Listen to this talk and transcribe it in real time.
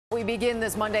We begin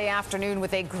this Monday afternoon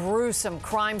with a gruesome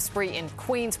crime spree in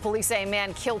Queens. Police say a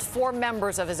man killed 4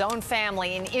 members of his own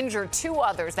family and injured 2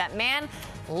 others. That man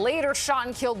later shot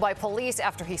and killed by police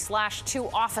after he slashed 2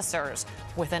 officers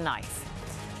with a knife.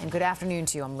 And good afternoon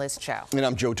to you. I'm Liz Chow. And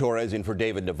I'm Joe Torres in for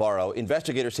David Navarro.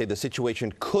 Investigators say the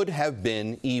situation could have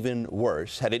been even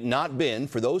worse had it not been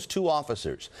for those 2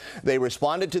 officers. They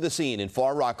responded to the scene in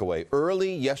Far Rockaway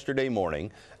early yesterday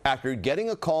morning after getting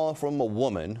a call from a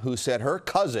woman who said her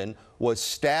cousin was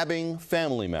stabbing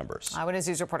family members. Eyewitness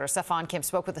News reporter Stefan Kim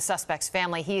spoke with the suspect's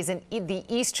family. He is in the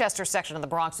Eastchester section of the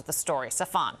Bronx with the story.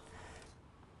 Stefan.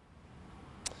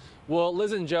 Well,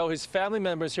 Liz and Joe, his family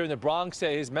members here in the Bronx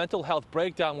say his mental health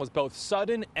breakdown was both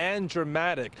sudden and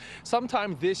dramatic.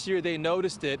 Sometime this year they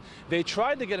noticed it. They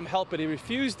tried to get him help, but he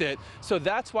refused it. So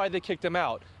that's why they kicked him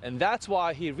out. And that's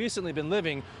why he had recently been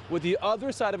living with the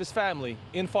other side of his family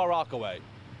in Far Rockaway.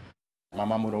 My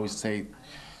mom would always say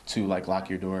to lock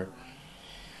your door.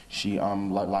 She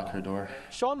lock her door.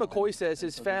 Sean McCoy says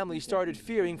his family started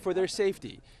fearing for their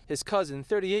safety. His cousin,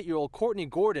 38-year-old Courtney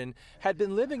Gordon, had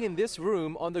been living in this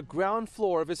room on the ground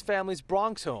floor of his family's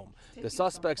Bronx home. The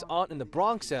suspect's aunt in the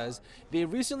Bronx says they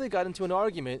recently got into an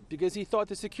argument because he thought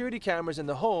the security cameras in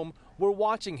the home were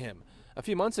watching him. A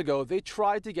few months ago, they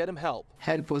tried to get him help.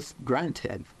 Help was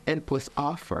granted, help was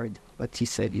offered, but he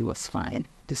said he was fine.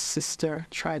 The sister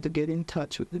tried to get in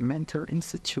touch with the mental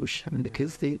institution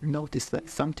because they noticed that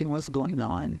something was going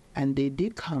on, and they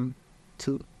did come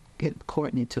to get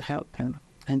Courtney to help him,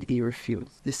 and he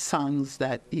refused. The songs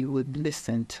that he would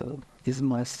listen to is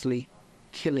mostly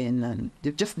killing and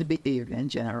just the behavior in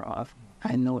general.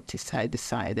 I noticed, I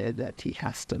decided that he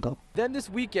has to go. Then this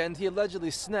weekend, he allegedly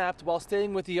snapped while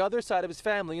staying with the other side of his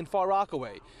family in Far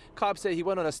Rockaway. Cops say he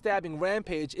went on a stabbing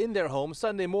rampage in their home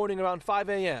Sunday morning around 5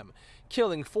 a.m.,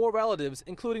 killing 4 relatives,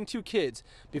 including 2 kids,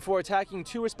 before attacking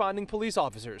 2 responding police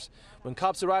officers. When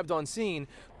cops arrived on scene,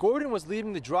 Gordon was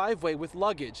leaving the driveway with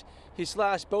luggage. He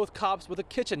slashed both cops with a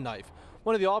kitchen knife.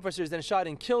 One of the officers then shot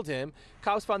and killed him.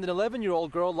 Cops found an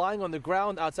 11-year-old girl lying on the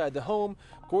ground outside the home.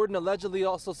 Gordon allegedly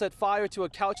also set fire to a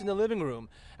couch in the living room.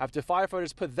 After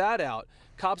firefighters put that out,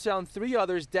 cops found 3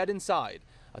 others dead inside: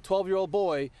 a 12-year-old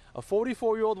boy, a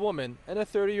 44-year-old woman, and a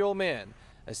 30-year-old man.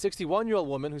 A 61-year-old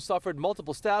woman who suffered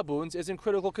multiple stab wounds is in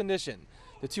critical condition.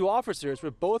 The 2 officers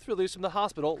were both released from the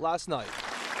hospital last night.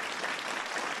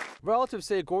 Relatives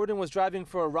say Gordon was driving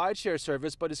for a rideshare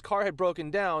service, but his car had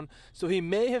broken down, so he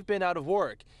may have been out of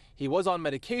work. He was on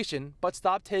medication, but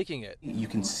stopped taking it. You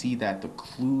can see that the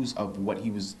clues of what he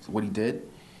did.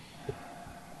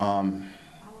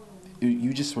 You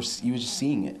were just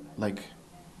seeing it. Like,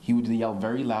 he would yell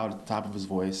very loud at the top of his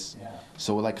voice,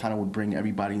 so it kind of would bring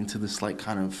everybody into this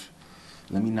kind of,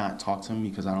 let me not talk to him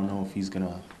because I don't know if he's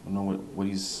gonna know what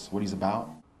he's about.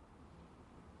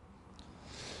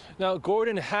 Now,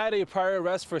 Gordon had a prior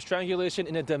arrest for strangulation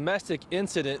in a domestic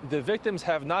incident. The victims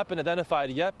have not been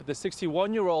identified yet, but the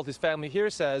 61-year-old his family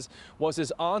here says was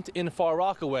his aunt in Far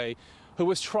Rockaway who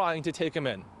was trying to take him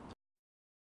in.